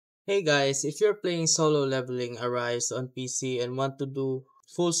Hey guys, if you're playing solo leveling Arise on PC and want to do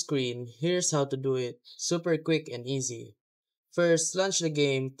full screen, here's how to do it. Super quick and easy. First, launch the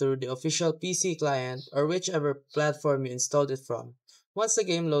game through the official PC client or whichever platform you installed it from. Once the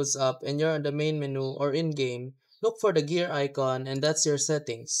game loads up and you're on the main menu or in-game, look for the gear icon and that's your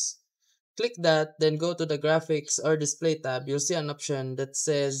settings. Click that, then go to the graphics or display tab. You'll see an option that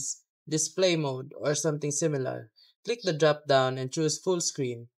says display mode or something similar. Click the drop down and choose full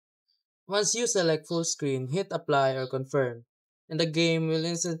screen. Once you select full screen, hit apply or confirm, and the game will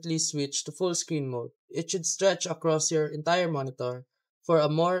instantly switch to full screen mode. It should stretch across your entire monitor for a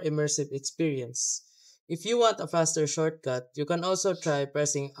more immersive experience. If you want a faster shortcut, you can also try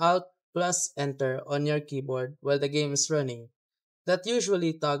pressing Alt plus Enter on your keyboard while the game is running. That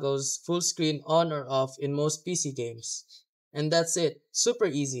usually toggles full screen on or off in most PC games. And that's it. Super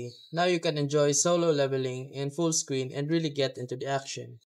easy. Now you can enjoy solo leveling in full screen and really get into the action.